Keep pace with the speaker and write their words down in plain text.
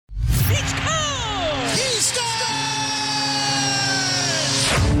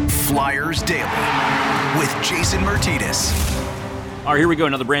Flyers Daily with Jason Martinez. All right, here we go.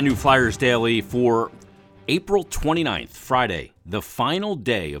 Another brand new Flyers Daily for April 29th, Friday, the final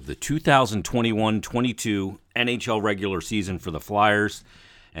day of the 2021-22 NHL regular season for the Flyers,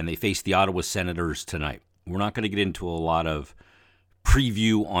 and they face the Ottawa Senators tonight. We're not going to get into a lot of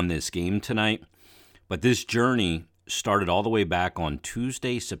preview on this game tonight, but this journey started all the way back on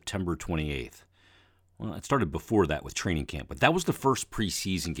Tuesday, September 28th. Well, it started before that with training camp, but that was the first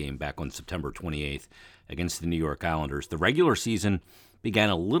preseason game back on September 28th against the New York Islanders. The regular season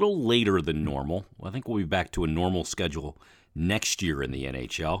began a little later than normal. I think we'll be back to a normal schedule next year in the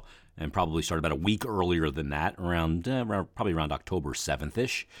NHL, and probably start about a week earlier than that, probably around October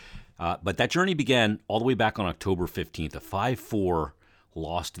 7th-ish. But that journey began all the way back on October 15th, a 5-4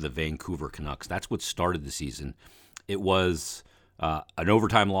 loss to the Vancouver Canucks. That's what started the season. It was an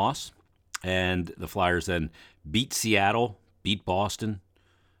overtime loss, and the Flyers then beat Seattle, beat Boston,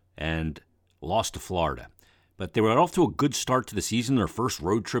 and lost to Florida. But they were off to a good start to the season. Their first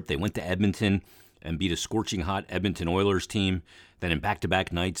road trip, they went to Edmonton and beat a scorching hot Edmonton Oilers team. Then in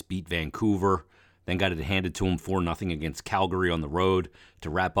back-to-back nights, beat Vancouver. Then got it handed to them 4-0 against Calgary on the road to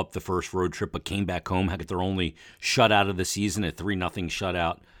wrap up the first road trip, but came back home, had their only shutout of the season, a 3-0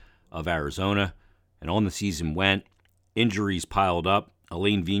 shutout of Arizona. And on the season went. Injuries piled up.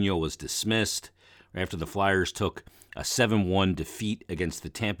 Alain Vigneault was dismissed after the Flyers took a 7-1 defeat against the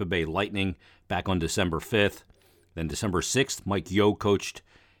Tampa Bay Lightning back on December 5th. Then December 6th, Mike Yeo coached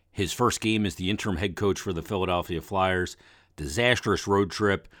his first game as the interim head coach for the Philadelphia Flyers. Disastrous road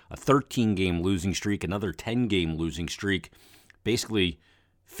trip, a 13-game losing streak, another 10-game losing streak. Basically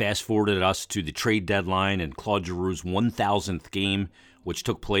fast-forwarded us to the trade deadline and Claude Giroux's 1,000th game, which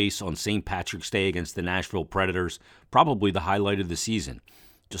took place on St. Patrick's Day against the Nashville Predators. Probably the highlight of the season.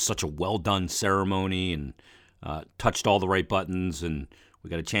 Just such a well-done ceremony, and touched all the right buttons, and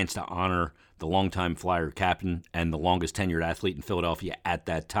we got a chance to honor the longtime Flyer captain and the longest tenured athlete in Philadelphia at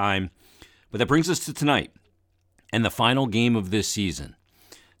that time. But that brings us to tonight and the final game of this season.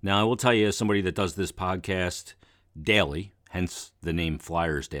 Now, I will tell you, as somebody that does this podcast daily, hence the name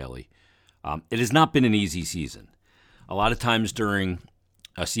Flyers Daily, it has not been an easy season. A lot of times during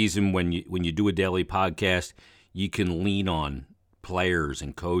a season when you do a daily podcast, you can lean on players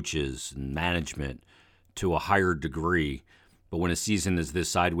and coaches and management to a higher degree. But when a season is this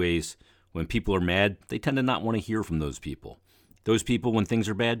sideways, when people are mad, they tend to not want to hear from those people. Those people, when things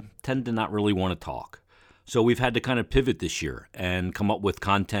are bad, tend to not really want to talk. So we've had to kind of pivot this year and come up with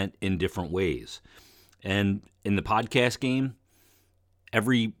content in different ways. And in the podcast game,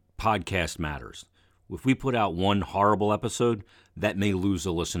 every podcast matters. If we put out one horrible episode, that may lose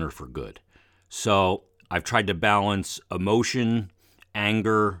a listener for good. So I've tried to balance emotion,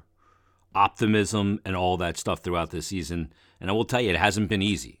 anger, optimism, and all that stuff throughout this season. And I will tell you, it hasn't been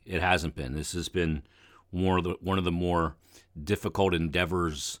easy. It hasn't been. This has been one of the more difficult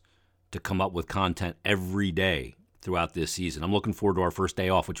endeavors to come up with content every day throughout this season. I'm looking forward to our first day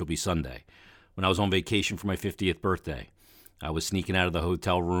off, which will be Sunday. When I was on vacation for my 50th birthday, I was sneaking out of the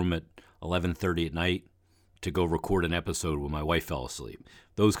hotel room at 11:30 at night to go record an episode when my wife fell asleep.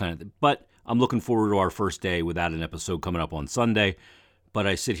 Those kind of things. But I'm looking forward to our first day without an episode coming up on Sunday. But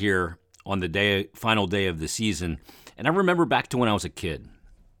I sit here on the final day of the season, and I remember back to when I was a kid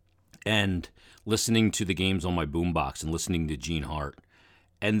and listening to the games on my boombox and listening to Gene Hart.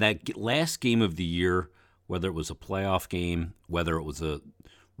 And that last game of the year, whether it was a playoff game, whether it was a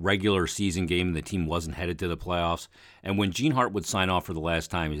regular season game and the team wasn't headed to the playoffs, and when Gene Hart would sign off for the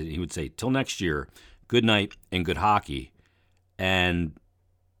last time, he would say, "Till next year, good night and good hockey." And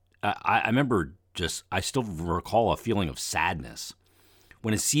I remember I still recall a feeling of sadness.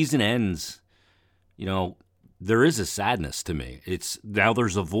 When a season ends, there is a sadness to me. Now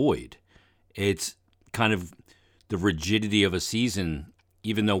there's a void. It's kind of the rigidity of a season.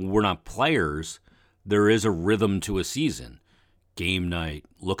 Even though we're not players, there is a rhythm to a season. Game night,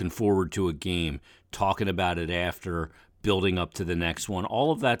 looking forward to a game, talking about it after, building up to the next one,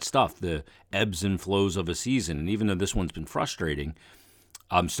 all of that stuff, the ebbs and flows of a season. And even though this one's been frustrating,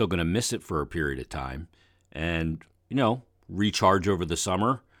 I'm still going to miss it for a period of time and, recharge over the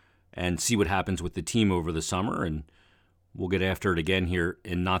summer and see what happens with the team over the summer. And we'll get after it again here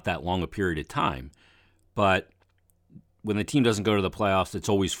in not that long a period of time. But when the team doesn't go to the playoffs, it's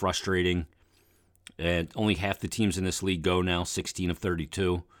always frustrating. And only half the teams in this league go now, 16 of 32.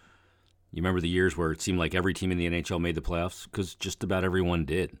 You remember the years where it seemed like every team in the NHL made the playoffs? Because just about everyone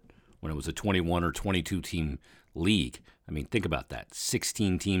did when it was a 21 or 22 team league. I mean, think about that.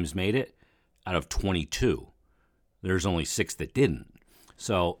 16 teams made it out of 22. There's only 6 that didn't.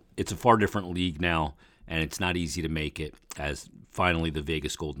 So it's a far different league now, and it's not easy to make it, as finally the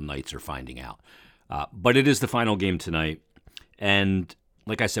Vegas Golden Knights are finding out. But it is the final game tonight, and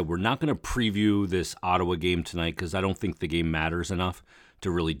like I said, we're not going to preview this Ottawa game tonight because I don't think the game matters enough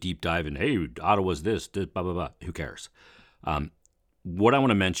to really deep dive in, hey, Ottawa's this, blah, blah, blah. Who cares? What I want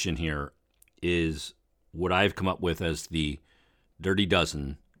to mention here is what I've come up with as the Dirty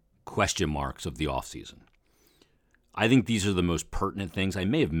Dozen question marks of the offseason. I think these are the most pertinent things. I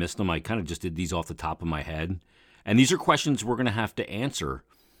may have missed them. I kind of just did these off the top of my head. And these are questions we're going to have to answer,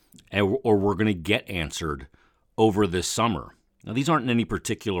 or we're going to get answered over this summer. Now, these aren't in any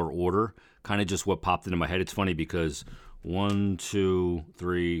particular order, kind of just what popped into my head. It's funny because 1, 2,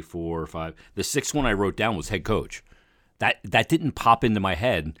 3, 4, 5. The sixth one I wrote down was head coach. That didn't pop into my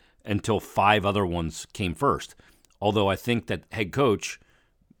head until 5 other ones came first. Although I think that head coach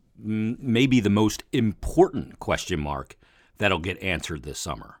may be the most important question mark that'll get answered this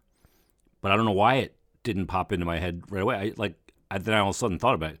summer. But I don't know why it didn't pop into my head right away. Then I all of a sudden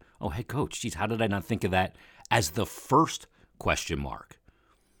thought about it. Oh, head coach. Geez, how did I not think of that as the first question mark?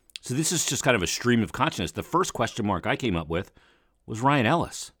 So this is just kind of a stream of consciousness. The first question mark I came up with was Ryan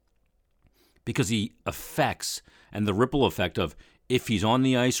Ellis, because he affects, and the ripple effect of if he's on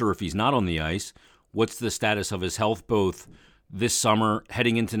the ice or if he's not on the ice, what's the status of his health both this summer,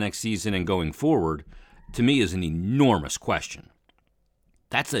 heading into next season, and going forward, to me is an enormous question.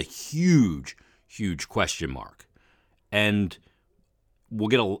 That's a huge, huge question mark. And we'll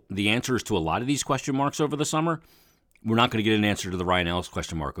get the answers to a lot of these question marks over the summer. We're not going to get an answer to the Ryan Ellis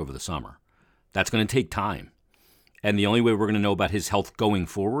question mark over the summer. That's going to take time. And the only way we're going to know about his health going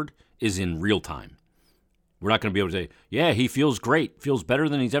forward is in real time. We're not going to be able to say, yeah, he feels great, feels better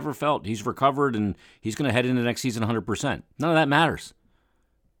than he's ever felt. He's recovered, and he's going to head into next season 100%. None of that matters,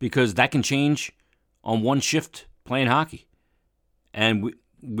 because that can change on one shift playing hockey. And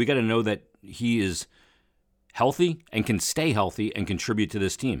we got to know that he is healthy and can stay healthy and contribute to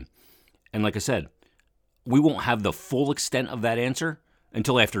this team. And like I said, we won't have the full extent of that answer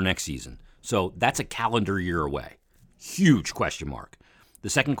until after next season. So that's a calendar year away. Huge question mark. The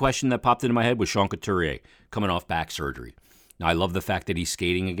second question that popped into my head was Sean Couturier coming off back surgery. Now, I love the fact that he's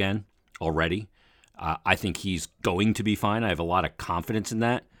skating again already. I think he's going to be fine. I have a lot of confidence in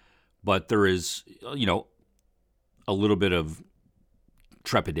that. But there is, a little bit of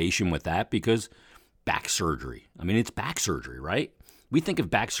trepidation with that because back surgery. I mean, it's back surgery, right? We think of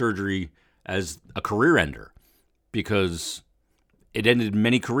back surgery as a career ender because it ended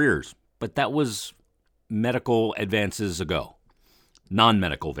many careers. But that was medical advances ago.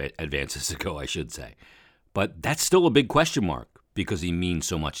 Non-medical advances ago, I should say. But that's still a big question mark because he means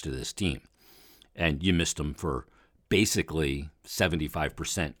so much to this team. And you missed him for basically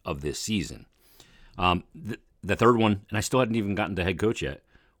 75% of this season. The third one, and I still hadn't even gotten to head coach yet,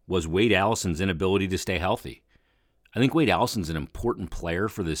 was Wade Allison's inability to stay healthy. I think Wade Allison's an important player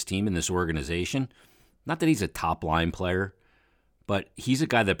for this team and this organization. Not that he's a top-line player, but he's a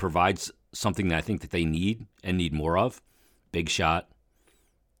guy that provides something that I think that they need and need more of. Big shot.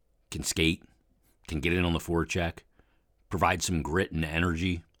 Can skate, can get in on the forecheck, provide some grit and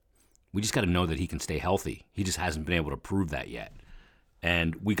energy. We just got to know that he can stay healthy. He just hasn't been able to prove that yet.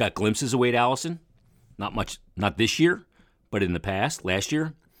 And we got glimpses of Wade Allison. Not much, not this year, but in the past, last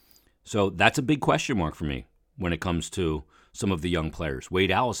year. So that's a big question mark for me when it comes to some of the young players. Wade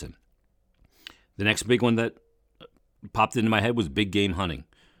Allison. The next big one that popped into my head was big game hunting,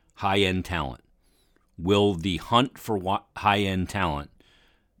 high-end talent. Will the hunt for high-end talent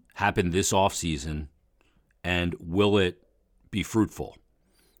happen this offseason, and will it be fruitful?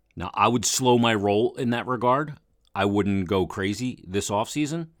 Now, I would slow my roll in that regard. I wouldn't go crazy this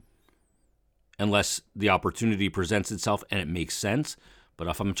offseason unless the opportunity presents itself and it makes sense. But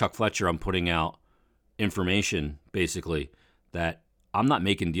if I'm Chuck Fletcher, I'm putting out information, basically, that I'm not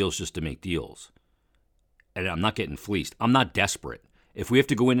making deals just to make deals. And I'm not getting fleeced. I'm not desperate. If we have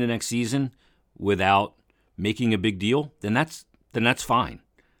to go into next season without making a big deal, then that's fine.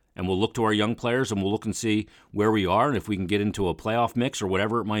 And we'll look to our young players and we'll look and see where we are and if we can get into a playoff mix or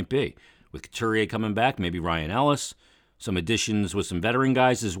whatever it might be. With Couturier coming back, maybe Ryan Ellis, some additions with some veteran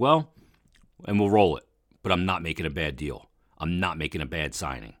guys as well, and we'll roll it. But I'm not making a bad deal. I'm not making a bad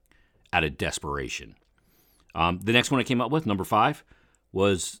signing out of desperation. The next one I came up with, number 5,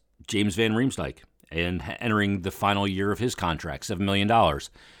 was James Van Riemsdyk and entering the final year of his contract, $7 million. Now,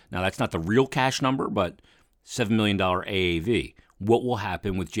 that's not the real cash number, but $7 million AAV. What will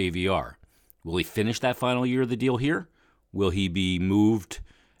happen with JVR? Will he finish that final year of the deal here? Will he be moved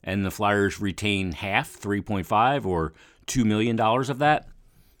and the Flyers retain half, 3.5 or $2 million of that?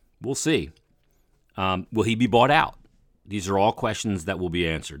 We'll see. Will he be bought out? These are all questions that will be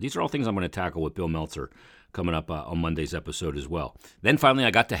answered. These are all things I'm going to tackle with Bill Meltzer coming up on Monday's episode as well. Then finally,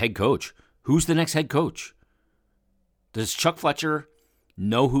 I got to head coach. Who's the next head coach? Does Chuck Fletcher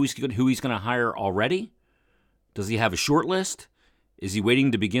know who he's going to hire already? Does he have a short list? Is he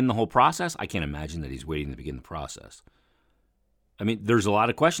waiting to begin the whole process? I can't imagine that he's waiting to begin the process. I mean, there's a lot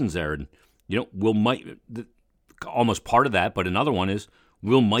of questions there. And, will Mike, almost part of that, but another one is,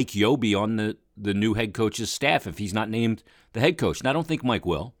 will Mike Yeo be on the new head coach's staff if he's not named the head coach? And I don't think Mike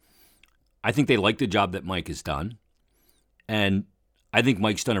will. I think they like the job that Mike has done. And I think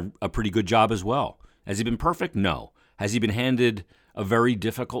Mike's done a pretty good job as well. Has he been perfect? No. Has he been handed a very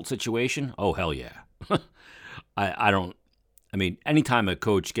difficult situation? Oh, hell yeah. Anytime a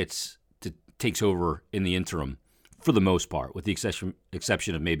coach takes over in the interim, for the most part, with the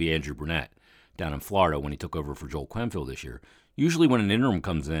exception of maybe Andrew Brunette down in Florida when he took over for Joel Quenville this year, usually when an interim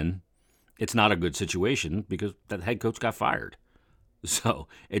comes in, it's not a good situation because that head coach got fired. So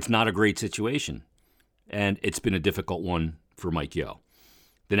it's not a great situation. And it's been a difficult one for Mike Yeo.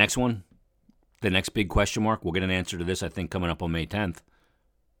 The next one, the next big question mark, we'll get an answer to this, I think, coming up on May 10th,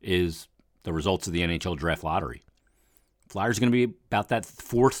 is the results of the NHL Draft Lottery. Flyers are going to be about that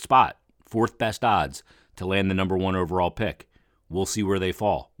fourth spot, fourth best odds to land the number 1 overall pick. We'll see where they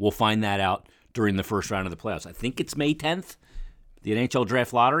fall. We'll find that out during the first round of the playoffs. I think it's May 10th, the NHL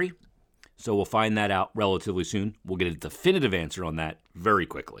Draft Lottery. So we'll find that out relatively soon. We'll get a definitive answer on that very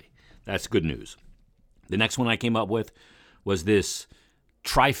quickly. That's good news. The next one I came up with was this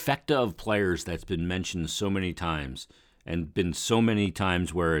trifecta of players that's been mentioned so many times and been so many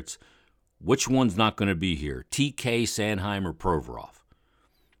times where it's which one's not going to be here, TK, Sanheim, or Provorov.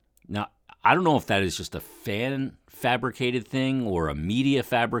 Now, I don't know if that is just a fan-fabricated thing or a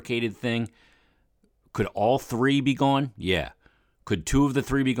media-fabricated thing. Could all three be gone? Yeah. Could 2 of the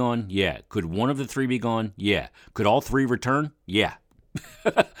 3 be gone? Yeah. Could 1 of the 3 be gone? Yeah. Could all 3 return? Yeah.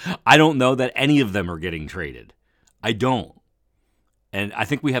 I don't know that any of them are getting traded. I don't. And I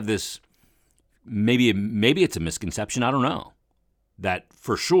think we have this, maybe it's a misconception, I don't know, that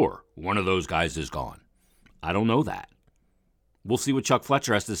for sure one of those guys is gone. I don't know that. We'll see what Chuck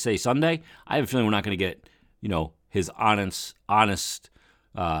Fletcher has to say Sunday. I have a feeling we're not going to get, his honest,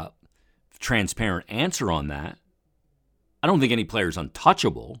 transparent answer on that. I don't think any player is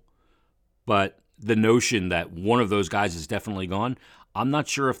untouchable, but the notion that one of those guys is definitely gone, I'm not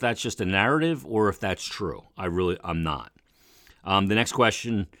sure if that's just a narrative or if that's true. I'm not. The next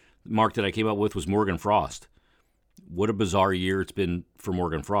question, Mark, that I came up with was Morgan Frost. What a bizarre year it's been for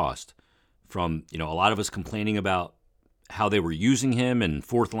Morgan Frost. From, a lot of us complaining about how they were using him in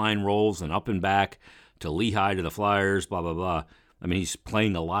fourth line roles and up and back to Lehigh to the Flyers, blah, blah, blah. I mean, he's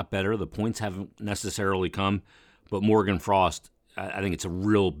playing a lot better. The points haven't necessarily come. But Morgan Frost, I think it's a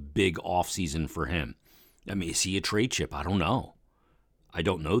real big offseason for him. I mean, is he a trade chip? I don't know. I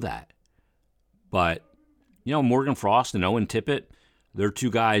don't know that. But, Morgan Frost and Owen Tippett, they're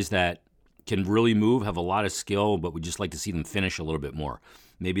 2 guys that can really move, have a lot of skill, but we just like to see them finish a little bit more.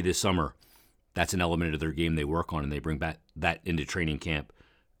 Maybe this summer, that's an element of their game they work on, and they bring back that into training camp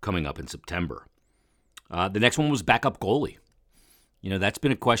coming up in September. The next one was backup goalie. That's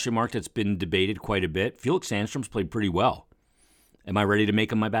been a question mark that's been debated quite a bit. Felix Sandstrom's played pretty well. Am I ready to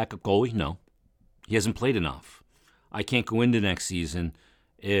make him my backup goalie? No. He hasn't played enough. I can't go into next season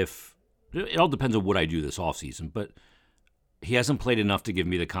if – it all depends on what I do this offseason, but he hasn't played enough to give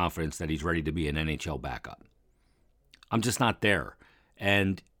me the confidence that he's ready to be an NHL backup. I'm just not there.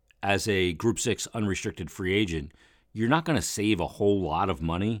 And as a Group 6 unrestricted free agent, you're not going to save a whole lot of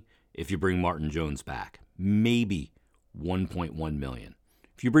money if you bring Martin Jones back. Maybe $1.1 million.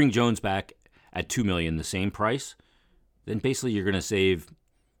 If you bring Jones back at $2 million, the same price, then basically you're going to save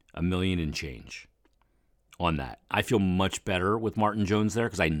 $1 million and change on that. I feel much better with Martin Jones there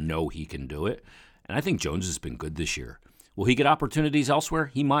because I know he can do it. And I think Jones has been good this year. Will he get opportunities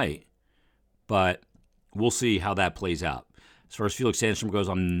elsewhere? He might. But we'll see how that plays out. As far as Felix Sandstrom goes,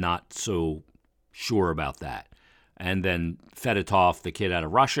 I'm not so sure about that. And then Fedotov, the kid out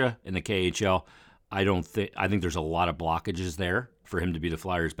of Russia in the KHL, I think there's a lot of blockages there for him to be the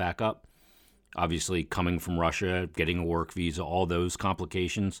Flyers' backup. Obviously, coming from Russia, getting a work visa, all those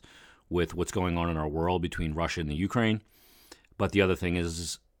complications with what's going on in our world between Russia and the Ukraine. But the other thing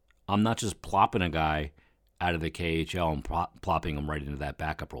is I'm not just plopping a guy out of the KHL and plopping him right into that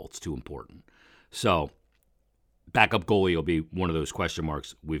backup role. It's too important. So backup goalie will be one of those question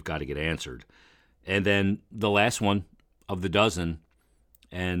marks we've got to get answered. And then the last one of the dozen,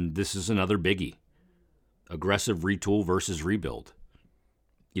 and this is another biggie, aggressive retool versus rebuild.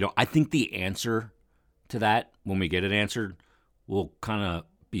 I think the answer to that, when we get it answered, will kind of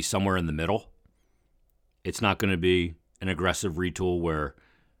be somewhere in the middle. It's not going to be an aggressive retool where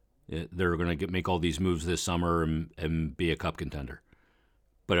they're going to make all these moves this summer and be a cup contender.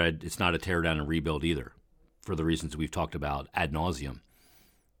 But it's not a tear down and rebuild either, for the reasons we've talked about ad nauseum.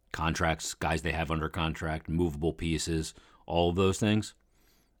 Contracts, guys they have under contract, movable pieces, all of those things.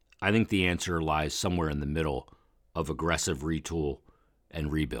 I think the answer lies somewhere in the middle of aggressive retool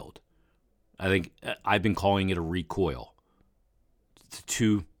and rebuild. I think I've been calling it a recoil. It's a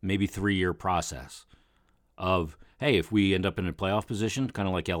 2, maybe 3-year process of, hey, if we end up in a playoff position, kind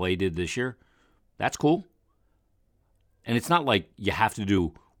of like LA did this year, that's cool. And it's not like you have to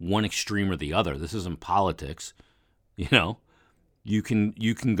do one extreme or the other. This isn't politics. You know, you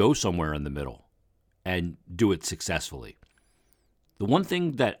can go somewhere in the middle and do it successfully. The one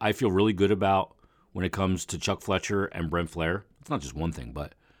thing that I feel really good about when it comes to Chuck Fletcher and Brent Flahr, it's not just one thing,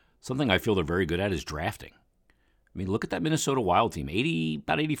 but something I feel they're very good at is drafting. I mean, look at that Minnesota Wild team.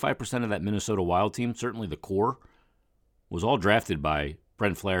 About 85% of that Minnesota Wild team, certainly the core, was all drafted by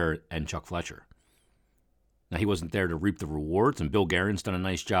Brent Flahr and Chuck Fletcher. Now, he wasn't there to reap the rewards, and Bill Guerin's done a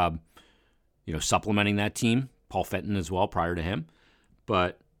nice job, supplementing that team. Paul Fenton as well prior to him.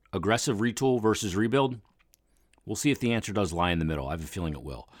 But aggressive retool versus rebuild, we'll see if the answer does lie in the middle. I have a feeling it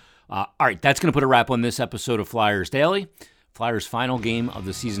will. All right, that's going to put a wrap on this episode of Flyers Daily. Flyers' final game of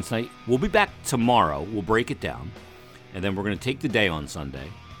the season tonight. We'll be back tomorrow. We'll break it down. And then we're going to take the day on Sunday.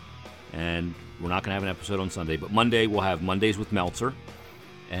 And we're not going to have an episode on Sunday. But Monday, we'll have Mondays with Meltzer.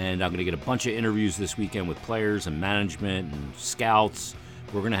 And I'm going to get a bunch of interviews this weekend with players and management and scouts.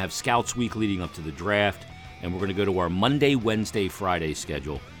 We're going to have Scouts Week leading up to the draft. And we're going to go to our Monday, Wednesday, Friday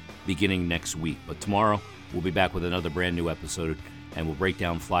schedule beginning next week. But tomorrow, we'll be back with another brand new episode. And we'll break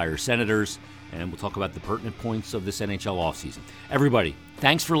down Flyers Senators. And we'll talk about the pertinent points of this NHL offseason. Everybody,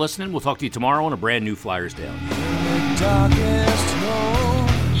 thanks for listening. We'll talk to you tomorrow on a brand new Flyers Daily.